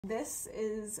This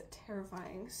is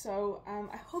terrifying, so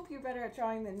I hope you're better at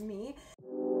drawing than me.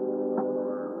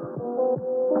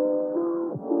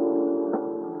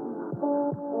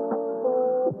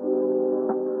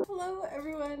 Hello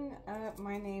everyone,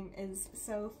 my name is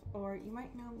Soph, or you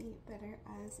might know me better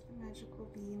as Magical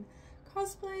Bean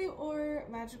Cosplay or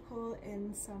Magical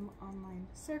in some online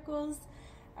circles.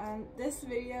 This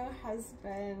video has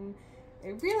been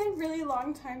a really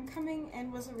long time coming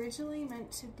and was originally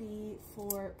meant to be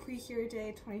for Pre-Cure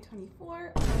Day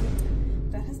 2024.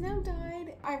 That has now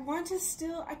died. I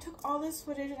took all this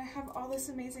footage and I have all this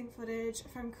amazing footage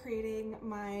from creating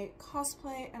my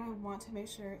cosplay, and I want to make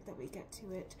sure that we get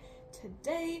to it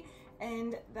today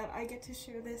and that I get to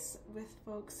share this with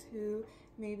folks who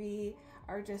maybe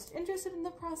are just interested in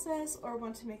the process or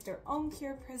want to make their own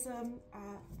Cure Prism,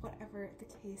 whatever the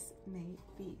case may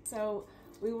be. So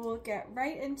we will get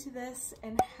right into this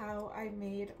and how I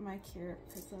made my Cure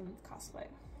Prism cosplay.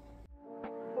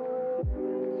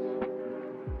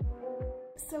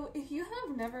 So if you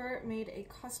have never made a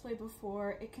cosplay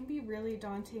before, it can be really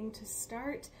daunting to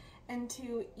start and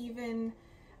to even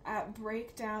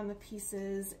break down the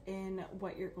pieces in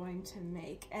what you're going to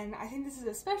make. And I think this is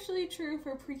especially true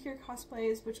for Pre-Cure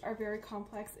cosplays, which are very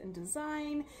complex in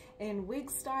design, in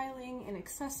wig styling, in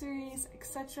accessories,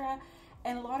 etc.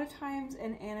 And a lot of times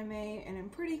in anime and in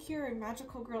Pretty Cure and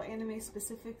Magical Girl anime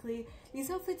specifically, these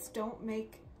outfits don't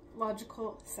make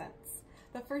logical sense.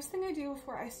 The first thing I do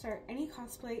before I start any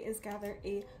cosplay is gather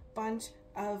a bunch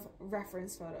of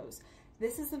reference photos.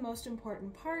 This is the most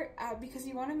important part because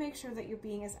you want to make sure that you're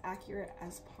being as accurate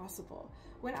as possible.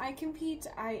 When I compete,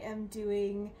 I am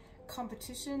doing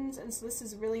competitions, and so this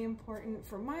is really important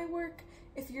for my work.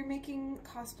 If you're making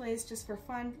cosplays just for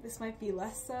fun, this might be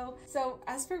less so. So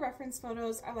as for reference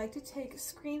photos, I like to take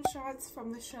screenshots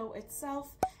from the show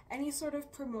itself, any sort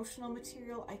of promotional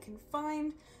material I can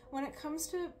find. When it comes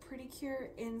to Pretty Cure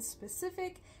in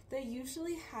specific, they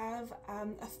usually have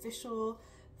official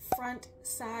front,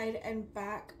 side, and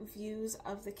back views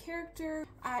of the character.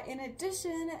 In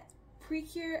addition,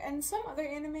 Pre-Cure and some other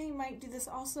anime might do this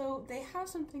also. They have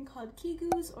something called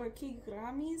kigus or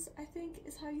kiguramis, I think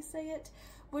is how you say it,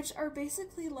 which are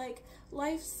basically like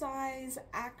life-size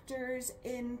actors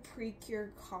in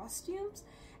Pre-Cure costumes.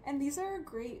 And these are a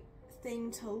great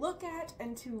thing to look at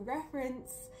and to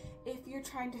reference if you're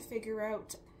trying to figure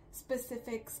out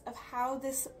specifics of how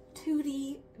this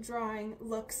 2D drawing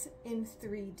looks in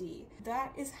 3D.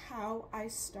 That is how I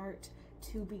start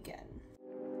to begin.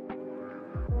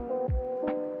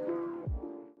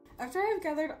 After I've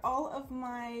gathered all of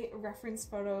my reference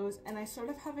photos and I sort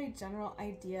of have a general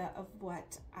idea of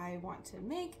what I want to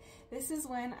make, this is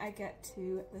when I get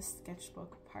to the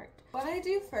sketchbook part. What I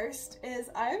do first is,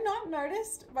 I am not an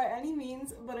artist by any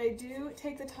means, but I do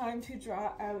take the time to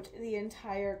draw out the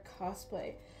entire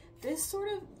cosplay. This sort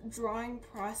of drawing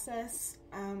process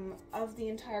of the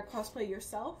entire cosplay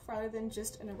yourself, rather than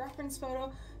just in a reference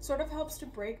photo, sort of helps to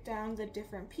break down the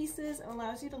different pieces and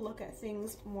allows you to look at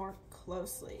things more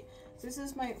closely. So this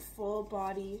is my full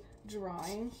body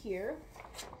drawing here.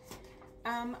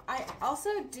 I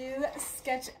also do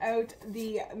sketch out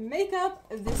the makeup.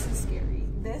 This is scary.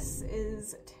 This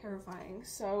is terrifying.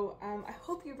 So I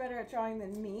hope you're better at drawing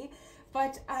than me.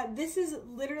 But this is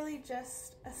literally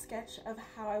just a sketch of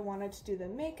how I wanted to do the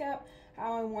makeup,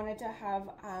 how I wanted to have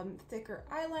thicker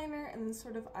eyeliner and then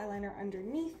sort of eyeliner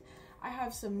underneath. I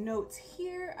have some notes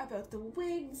here about the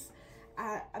wigs,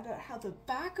 about how the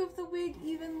back of the wig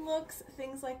even looks,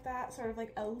 things like that, sort of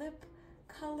like a lip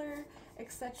color,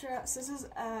 etc. So this is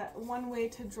one way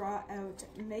to draw out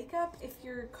makeup if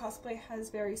your cosplay has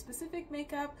very specific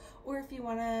makeup, or if you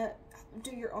want to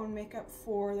do your own makeup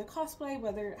for the cosplay,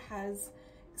 whether it has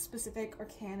specific or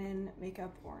canon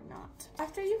makeup or not.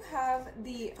 After you have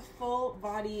the full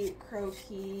body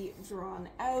croquis drawn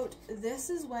out, this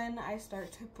is when I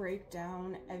start to break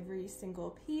down every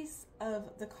single piece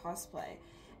of the cosplay.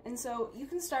 And so you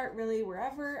can start really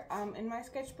wherever. In my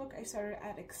sketchbook, I started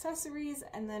at accessories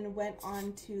and then went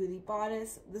on to the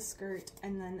bodice, the skirt,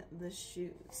 and then the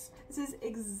shoes. This is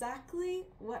exactly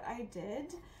what I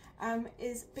did,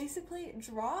 is basically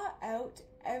draw out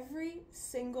every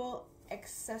single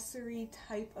accessory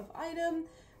type of item.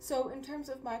 So in terms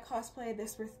of my cosplay,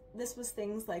 this was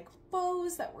things like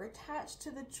bows that were attached to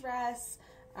the dress.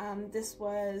 This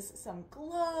was some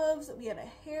gloves, we had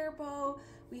a hair bow,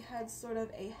 we had sort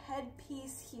of a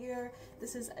headpiece here,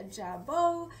 this is a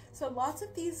jabot. So lots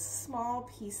of these small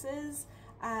pieces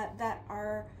that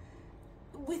are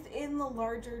within the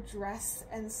larger dress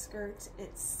and skirt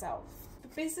itself.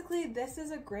 But basically, this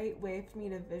is a great way for me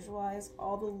to visualize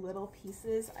all the little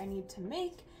pieces I need to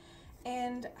make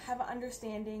and have an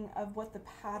understanding of what the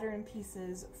pattern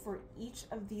pieces for each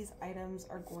of these items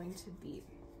are going to be.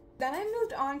 Then I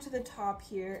moved on to the top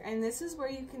here, and this is where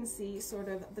you can see sort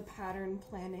of the pattern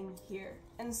planning here.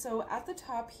 And so at the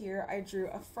top here, I drew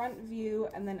a front view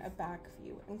and then a back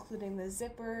view, including the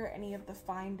zipper, any of the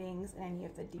findings, and any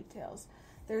of the details.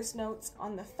 There's notes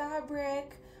on the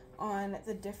fabric, on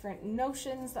the different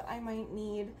notions that I might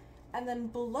need, and then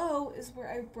below is where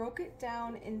I broke it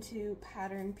down into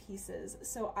pattern pieces.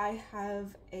 So I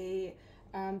have a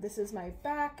this is my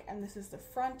back and this is the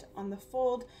front on the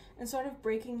fold, and sort of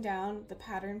breaking down the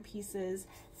pattern pieces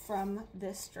from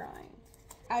this drawing.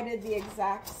 I did the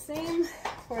exact same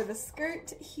for the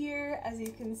skirt here. As you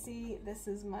can see, this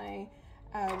is my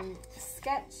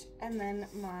sketch and then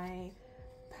my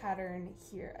pattern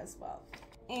here as well.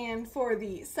 And for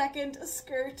the second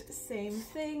skirt, same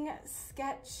thing,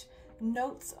 sketch,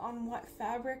 notes on what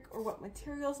fabric or what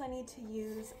materials I need to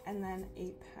use, and then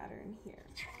a pattern here.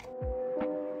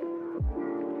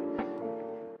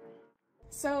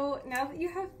 So now that you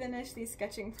have finished the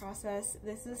sketching process,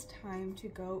 this is time to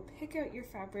go pick out your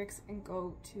fabrics and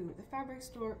go to the fabric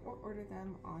store or order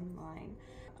them online.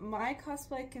 My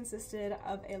cosplay consisted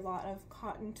of a lot of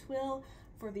cotton twill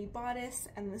for the bodice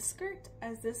and the skirt,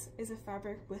 as this is a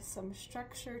fabric with some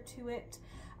structure to it.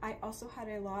 I also had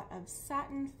a lot of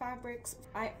satin fabrics.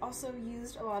 I also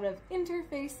used a lot of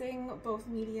interfacing, both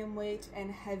medium weight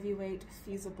and heavyweight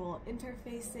feasible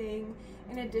interfacing,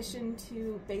 in addition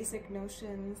to basic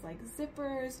notions like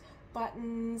zippers,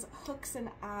 buttons, hooks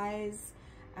and eyes,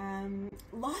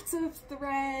 lots of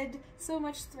thread, so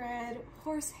much thread,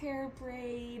 horsehair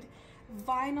braid,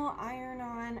 vinyl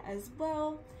iron-on as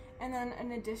well, and then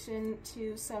in addition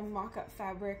to some mock-up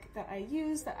fabric that I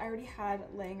used that I already had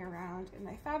laying around in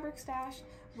my fabric stash,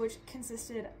 which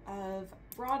consisted of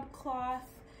broadcloth,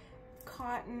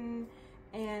 cotton,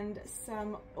 and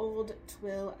some old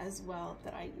twill as well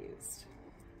that I used.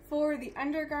 For the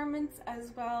undergarments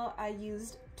as well, I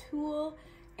used tulle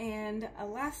and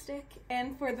elastic,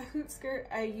 and for the hoop skirt,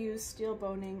 I used steel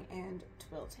boning and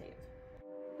twill tape.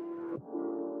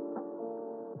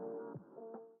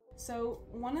 So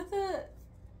one of the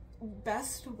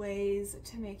best ways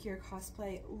to make your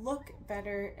cosplay look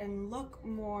better and look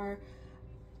more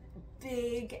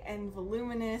big and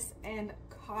voluminous and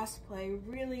cosplay,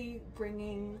 really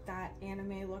bringing that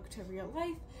anime look to real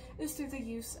life, is through the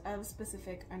use of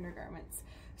specific undergarments.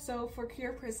 So for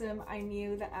Cure Prism, I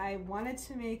knew that I wanted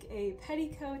to make a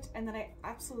petticoat and that I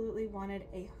absolutely wanted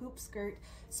a hoop skirt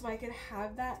so I could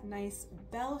have that nice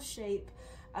bell shape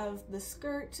of the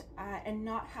skirt and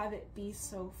not have it be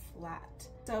so flat.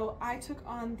 So I took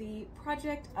on the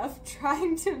project of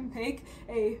trying to make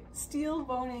a steel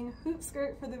boning hoop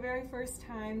skirt for the very first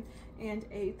time and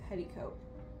a petticoat.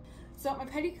 So my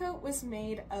petticoat was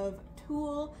made of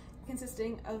tulle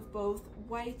consisting of both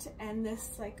white and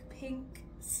this like pink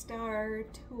star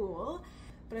tulle,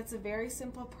 but it's a very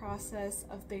simple process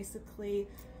of basically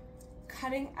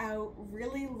cutting out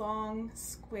really long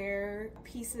square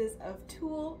pieces of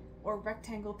tulle, or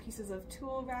rectangle pieces of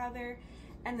tulle rather,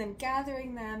 and then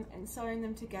gathering them and sewing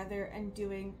them together and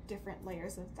doing different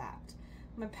layers of that.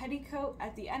 My petticoat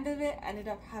at the end of it ended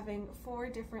up having 4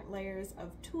 different layers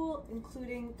of tulle,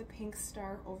 including the pink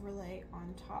star overlay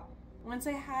on top. Once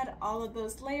I had all of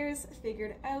those layers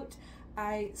figured out,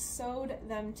 I sewed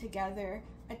them together,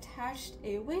 attached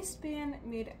a waistband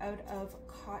made out of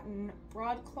cotton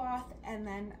broadcloth, and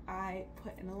then I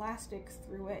put an elastic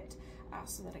through it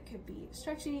so that it could be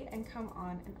stretchy and come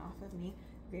on and off of me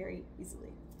very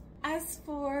easily. As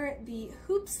for the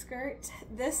hoop skirt,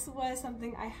 this was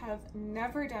something I have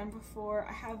never done before.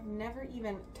 I have never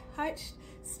even touched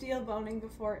steel boning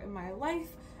before in my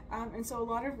life, and so a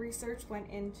lot of research went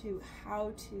into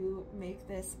how to make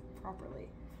this properly.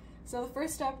 So the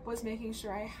first step was making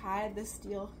sure I had the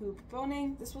steel hoop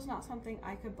boning. This was not something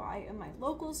I could buy in my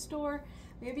local store.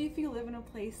 Maybe if you live in a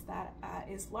place that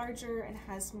is larger and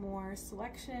has more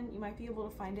selection, you might be able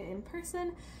to find it in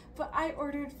person, but I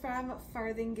ordered from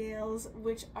Farthingales,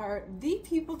 which are the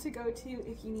people to go to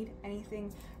if you need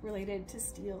anything related to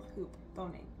steel hoop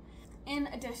boning. In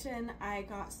addition, I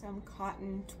got some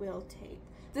cotton twill tape.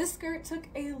 This skirt took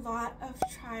a lot of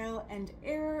trial and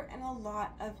error and a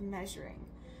lot of measuring.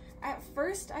 At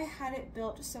first, I had it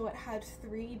built so it had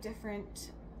 3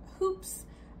 different hoops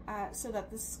so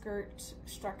that the skirt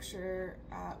structure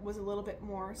was a little bit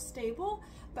more stable,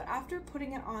 but after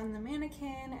putting it on the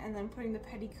mannequin and then putting the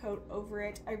petticoat over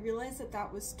it, I realized that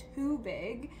that was too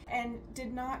big and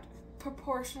did not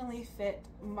proportionally fit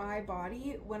my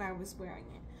body when I was wearing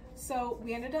it. So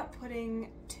we ended up putting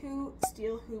 2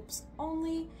 steel hoops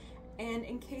only, and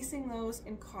encasing those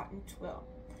in cotton twill.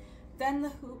 Then the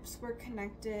hoops were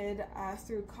connected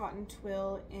through cotton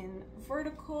twill in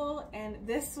vertical, and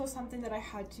this was something that I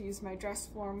had to use my dress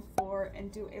form for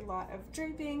and do a lot of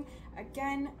draping.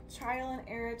 Again, trial and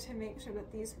error to make sure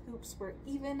that these hoops were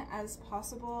even as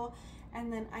possible,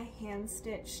 and then I hand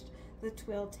stitched the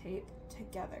twill tape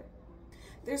together.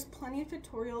 There's plenty of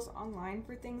tutorials online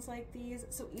for things like these,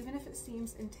 so even if it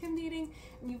seems intimidating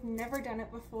and you've never done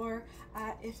it before,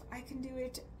 if I can do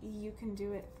it, you can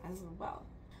do it as well.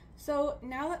 So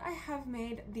now that I have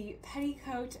made the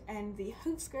petticoat and the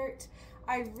hoop skirt,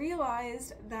 I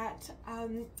realized that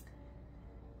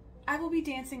I will be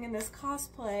dancing in this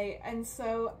cosplay, and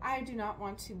so I do not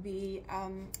want to be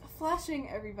flashing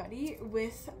everybody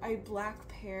with a black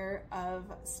pair of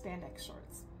spandex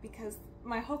shorts, because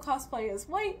my whole cosplay is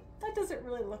white. That doesn't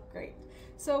really look great.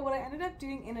 So what I ended up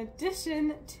doing in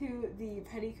addition to the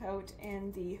petticoat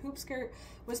and the hoop skirt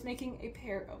was making a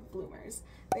pair of bloomers.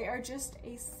 They are just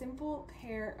a simple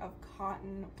pair of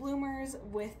cotton bloomers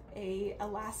with a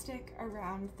elastic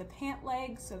around the pant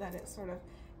leg so that it sort of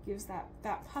gives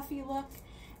that puffy look.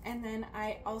 And then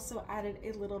I also added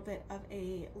a little bit of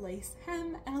a lace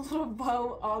hem and a little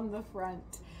bow on the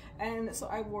front. And so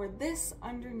I wore this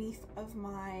underneath of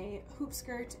my hoop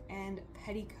skirt and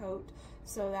petticoat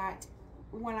so that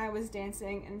when I was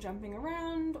dancing and jumping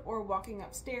around or walking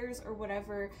upstairs or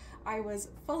whatever, I was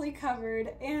fully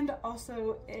covered and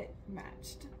also it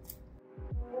matched.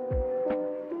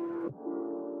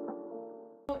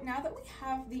 So now that we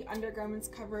have the undergarments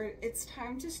covered, it's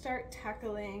time to start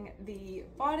tackling the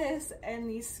bodice and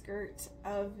the skirt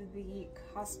of the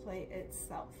cosplay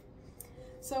itself.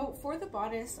 So for the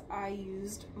bodice, I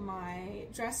used my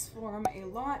dress form a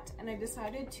lot and I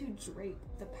decided to drape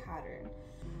the pattern.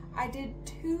 I did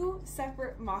two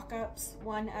separate mock-ups,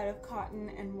 one out of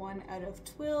cotton and one out of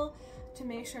twill, to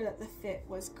make sure that the fit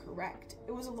was correct.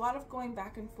 It was a lot of going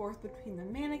back and forth between the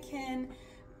mannequin,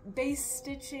 base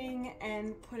stitching,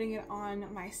 and putting it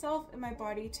on myself and my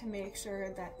body to make sure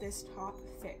that this top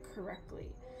fit correctly.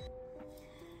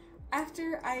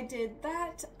 After I did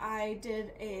that, I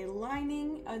did a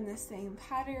lining on the same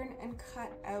pattern and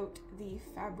cut out the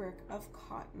fabric of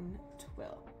cotton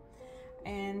twill.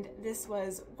 And this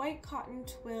was white cotton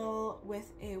twill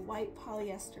with a white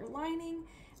polyester lining.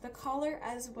 The collar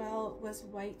as well was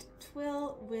white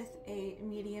twill with a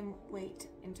medium weight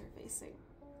interfacing.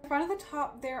 In front of the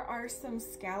top there are some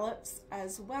scallops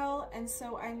as well, and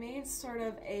so I made sort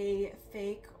of a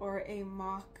fake or a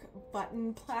mock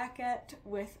button placket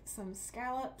with some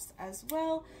scallops as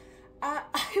well.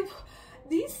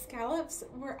 These scallops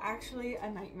were actually a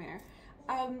nightmare.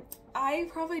 I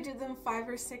probably did them 5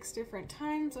 or 6 different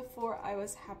times before I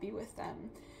was happy with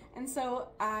them. And so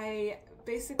I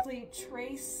basically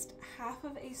traced half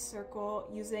of a circle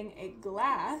using a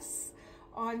glass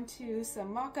onto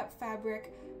some mock-up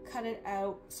fabric, cut it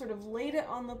out, sort of laid it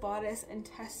on the bodice and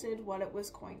tested what it was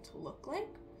going to look like.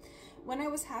 When I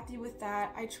was happy with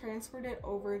that, I transferred it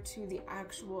over to the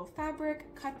actual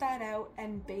fabric, cut that out,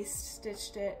 and base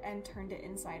stitched it and turned it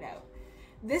inside out.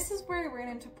 This is where I ran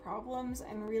into problems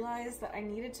and realized that I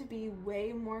needed to be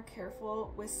way more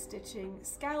careful with stitching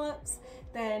scallops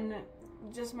than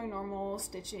just my normal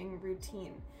stitching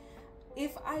routine.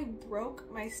 If I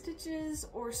broke my stitches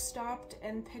or stopped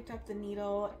and picked up the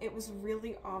needle, it was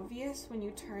really obvious when you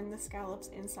turn the scallops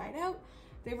inside out.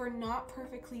 They were not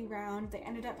perfectly round. They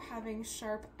ended up having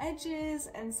sharp edges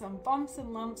and some bumps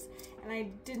and lumps, and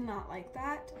I did not like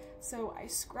that. So I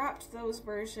scrapped those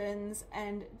versions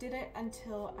and did it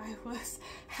until I was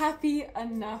happy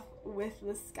enough with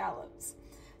the scallops.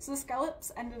 So the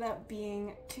scallops ended up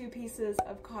being 2 pieces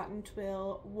of cotton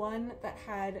twill, one that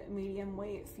had medium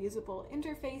weight fusible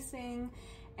interfacing,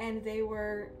 and they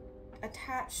were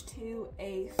attached to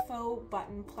a faux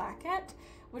button placket,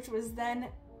 which was then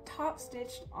top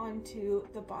stitched onto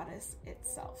the bodice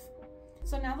itself.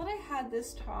 So now that I had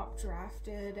this top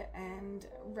drafted and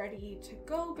ready to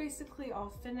go, basically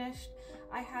all finished,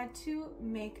 I had to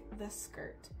make the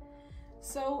skirt.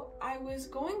 So I was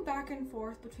going back and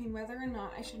forth between whether or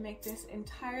not I should make this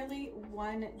entirely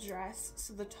one dress,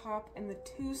 so the top and the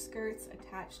 2 skirts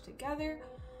attached together,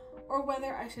 or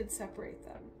whether I should separate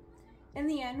them. In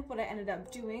the end, what I ended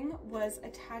up doing was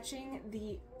attaching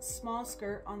the small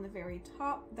skirt on the very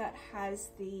top that has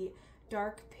the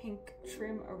dark pink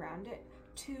trim around it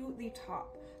to the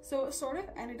top. So it sort of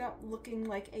ended up looking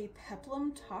like a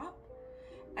peplum top.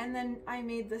 And then I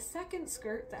made the second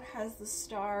skirt that has the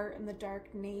star and the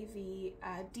dark navy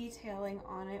detailing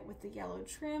on it with the yellow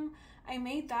trim. I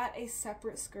made that a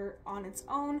separate skirt on its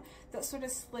own that sort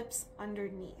of slips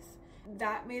underneath.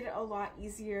 That made it a lot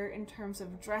easier in terms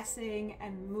of dressing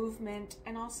and movement,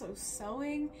 and also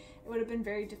sewing. It would have been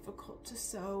very difficult to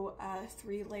sew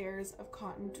 3 layers of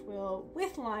cotton twill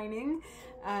with lining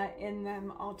in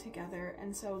them all together,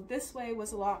 and so this way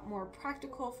was a lot more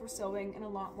practical for sewing and a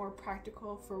lot more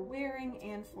practical for wearing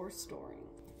and for storing.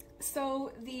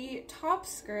 So the top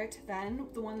skirt then,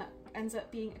 the one that ends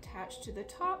up being attached to the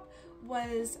top,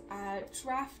 was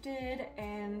drafted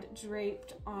and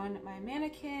draped on my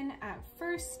mannequin at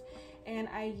first, and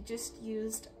I just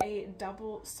used a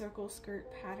double circle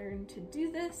skirt pattern to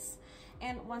do this.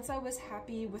 And once I was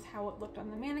happy with how it looked on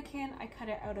the mannequin, I cut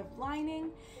it out of lining,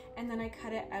 and then I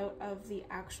cut it out of the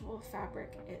actual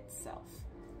fabric itself.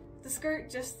 The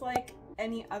skirt, just like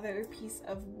any other piece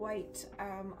of white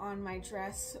on my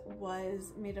dress,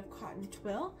 was made of cotton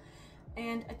twill,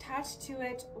 and attached to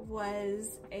it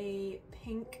was a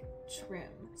pink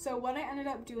trim. So what I ended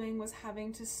up doing was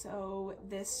having to sew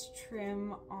this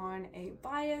trim on a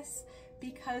bias.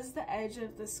 Because the edge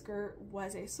of the skirt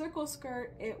was a circle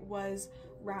skirt, it was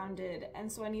rounded,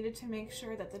 and so I needed to make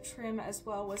sure that the trim as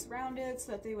well was rounded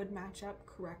so that they would match up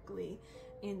correctly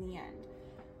in the end.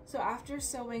 So after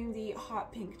sewing the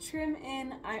hot pink trim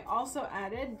in, I also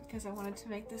added, because I wanted to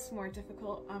make this more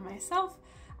difficult on myself,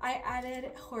 I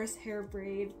added horsehair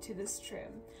braid to this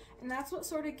trim. And that's what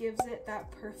sort of gives it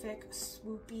that perfect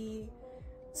swoopy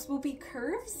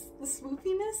curves, the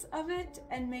swoopiness of it,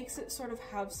 and makes it sort of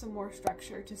have some more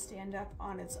structure to stand up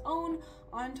on its own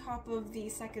on top of the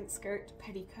second skirt,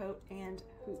 petticoat, and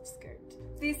hoop skirt.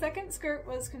 The second skirt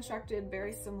was constructed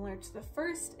very similar to the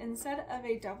first. Instead of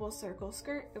a double circle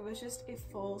skirt, it was just a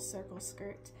full circle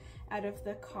skirt out of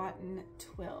the cotton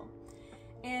twill.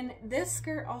 And this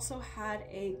skirt also had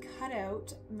a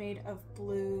cutout made of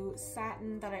blue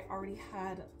satin that I already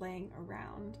had laying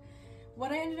around.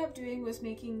 What I ended up doing was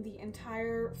making the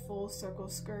entire full circle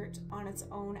skirt on its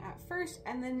own at first,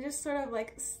 and then just sort of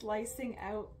like slicing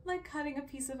out, like cutting a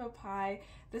piece of a pie,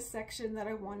 the section that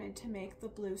I wanted to make the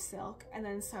blue silk, and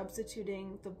then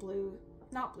substituting the blue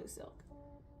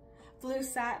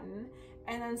satin,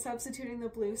 and then substituting the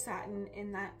blue satin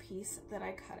in that piece that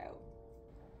I cut out.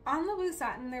 On the blue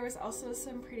satin, there was also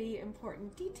some pretty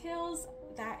important details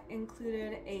that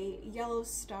included a yellow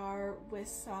star with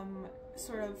some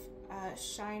sort of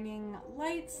shining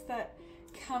lights that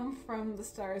come from the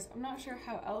stars. I'm not sure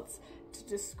how else to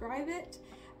describe it,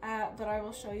 but I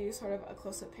will show you sort of a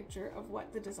close-up picture of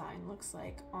what the design looks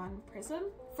like on Prism.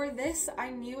 For this,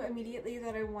 I knew immediately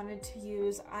that I wanted to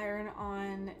use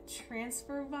iron-on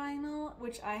transfer vinyl,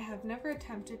 which I have never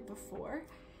attempted before.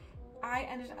 I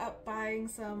ended up buying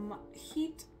some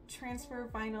heat transfer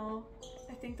vinyl,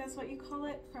 I think that's what you call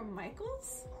it, from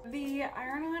Michaels. The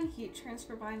iron-on heat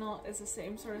transfer vinyl is the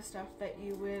same sort of stuff that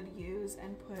you would use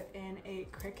and put in a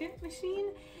Cricut machine,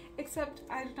 except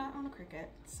I did not own a Cricut.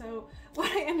 So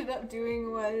what I ended up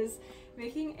doing was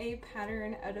making a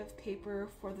pattern out of paper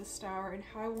for the star and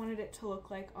how I wanted it to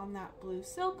look like on that blue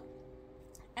silk,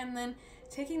 and then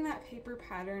taking that paper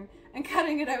pattern and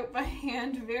cutting it out by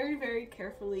hand very, very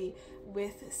carefully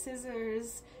with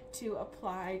scissors to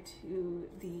apply to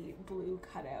the blue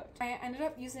cutout. I ended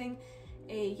up using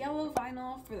a yellow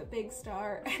vinyl for the big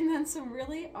star, and then some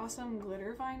really awesome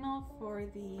glitter vinyl for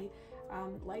the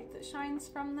light that shines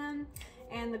from them.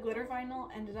 And the glitter vinyl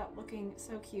ended up looking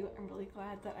so cute. I'm really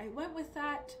glad that I went with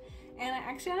that. And I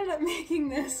actually ended up making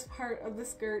this part of the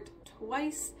skirt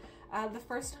twice. The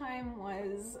first time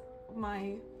was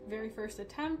my very first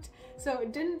attempt, so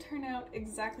it didn't turn out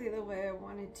exactly the way I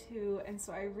wanted to, and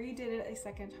so I redid it a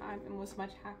second time and was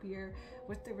much happier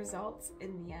with the results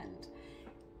in the end.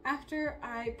 After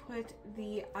I put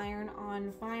the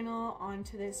iron-on vinyl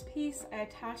onto this piece, I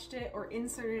attached it or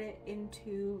inserted it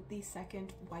into the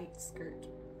second white skirt.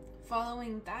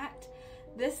 Following that,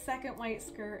 this second white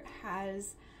skirt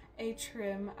has a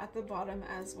trim at the bottom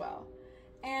as well.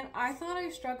 And I thought I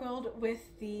struggled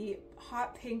with the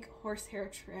hot pink horsehair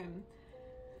trim,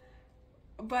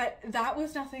 but that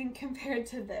was nothing compared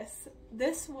to this.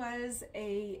 This was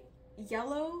a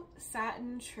yellow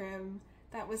satin trim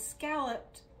that was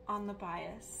scalloped on the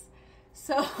bias.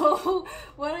 So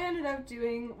what I ended up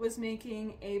doing was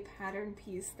making a pattern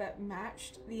piece that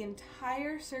matched the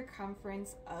entire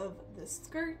circumference of the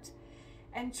skirt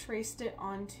and traced it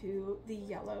onto the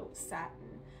yellow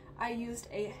satin. I used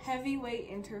a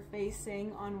heavyweight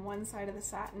interfacing on one side of the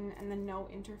satin and then no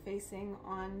interfacing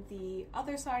on the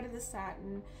other side of the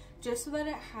satin, just so that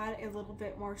it had a little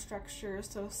bit more structure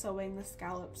so sewing the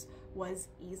scallops was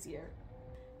easier.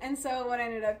 And so what I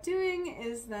ended up doing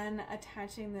is then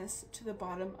attaching this to the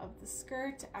bottom of the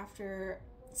skirt after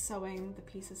sewing the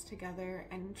pieces together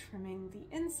and trimming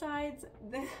the insides.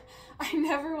 I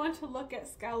never want to look at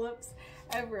scallops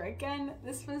ever again.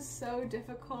 This was so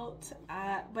difficult,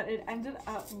 but it ended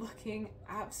up looking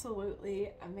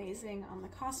absolutely amazing on the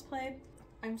cosplay.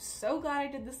 I'm so glad I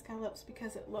did the scallops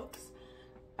because it looks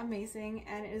amazing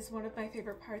and it is one of my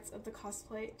favorite parts of the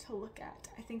cosplay to look at.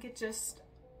 I think it just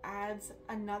adds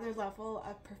another level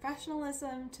of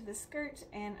professionalism to the skirt,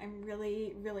 and I'm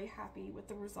really happy with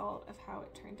the result of how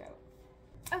it turned out.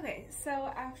 Okay,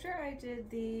 so after I did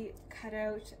the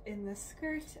cutout in the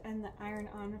skirt and the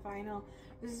iron-on vinyl,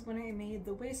 this is when I made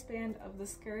the waistband of the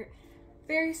skirt.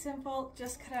 Very simple,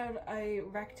 just cut out a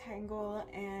rectangle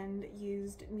and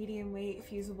used medium weight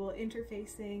fusible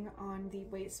interfacing on the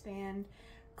waistband.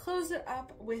 Closed it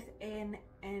up with an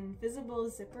invisible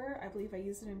zipper. I believe I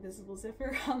used an invisible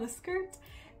zipper on the skirt,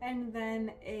 and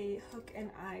then a hook and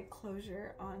eye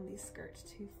closure on the skirt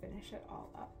to finish it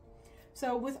all up.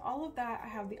 So with all of that, I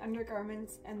have the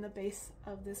undergarments and the base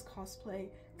of this cosplay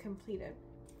completed.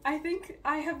 I think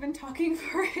I have been talking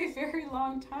for a very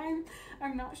long time.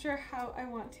 I'm not sure how I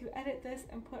want to edit this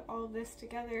and put all of this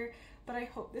together, but I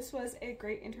hope this was a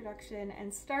great introduction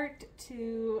and start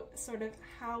to sort of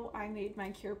how I made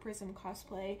my Cure Prism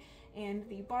cosplay and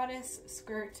the bodice,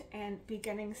 skirt, and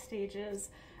beginning stages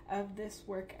of this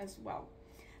work as well.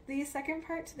 The second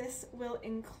part to this will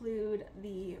include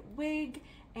the wig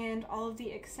and all of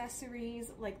the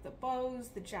accessories like the bows,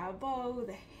 the jabot,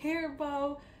 the hair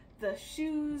bow, the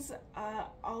shoes,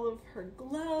 all of her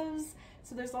gloves.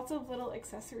 So there's lots of little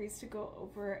accessories to go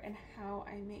over and how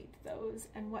I made those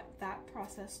and what that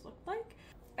process looked like.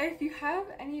 If you have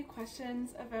any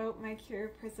questions about my Cure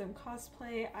Prism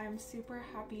cosplay, I'm super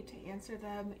happy to answer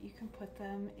them. You can put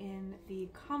them in the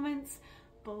comments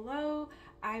below.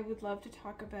 I would love to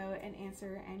talk about and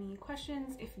answer any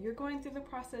questions if you're going through the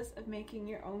process of making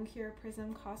your own Cure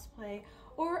Prism cosplay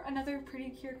or another Pretty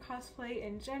Cure cosplay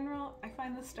in general. I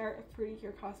find the start of Pretty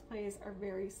Cure cosplays are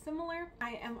very similar.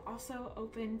 I am also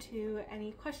open to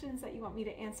any questions that you want me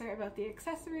to answer about the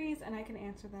accessories, and I can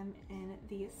answer them in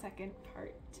the second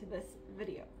part to this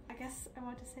video. I guess I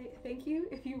want to say thank you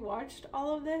if you watched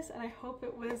all of this, and I hope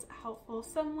it was helpful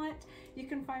somewhat. You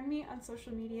can find me on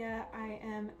social media. I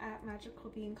am at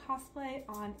Magical Bean Cosplay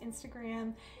on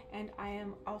Instagram, and I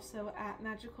am also at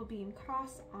Magical Bean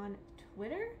Cos on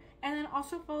Twitter. And then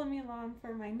also follow me along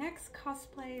for my next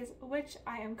cosplays, which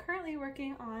I am currently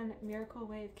working on Miracle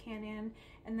Wave Canon,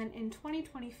 and then in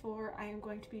 2024 I am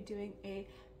going to be doing a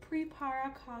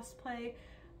Pre-Para cosplay,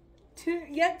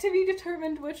 yet to be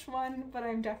determined which one, but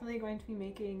I'm definitely going to be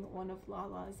making one of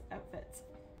Lala's outfits.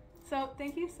 So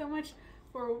thank you so much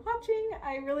for watching.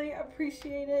 I really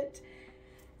appreciate it,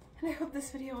 and I hope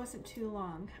this video wasn't too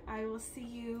long. I will see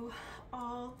you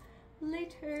all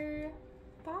later.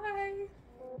 Bye!